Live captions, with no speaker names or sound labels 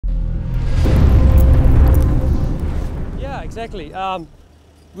exactly.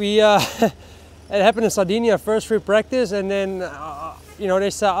 It happened in Sardinia, first free practice, and then you know, they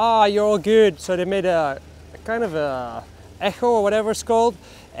said, "Ah, you're all good." So they made a kind of a echo or whatever it's called,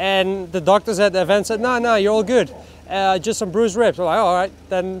 and the doctors at the event said, "No, you're all good. Just some bruised ribs." I'm like, "All right,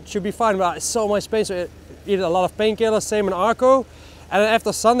 then should be fine." But it's so much pain, so I eat a lot of painkillers. Same in Arco, and then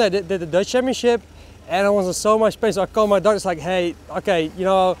after Sunday, I did the Dutch Championship, and I was in so much pain. So I called my doctor. It's like, "Hey, okay, you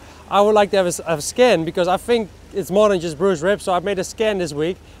know, I would like to have a scan because I think it's more than just bruised ribs." So I made a scan this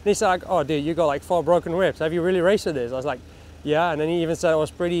week, and he said, like, "Oh, dude, you got like 4 broken ribs. Have you really raced with this?" I was like, "Yeah," and then he even said it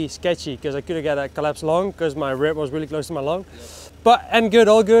was pretty sketchy because I could have got a collapsed lung because my rib was really close to my lung. But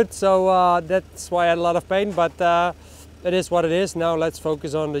all good. So that's why I had a lot of pain. But it is what it is. Now let's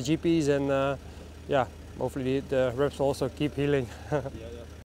focus on the GPs and yeah, hopefully the ribs will also keep healing.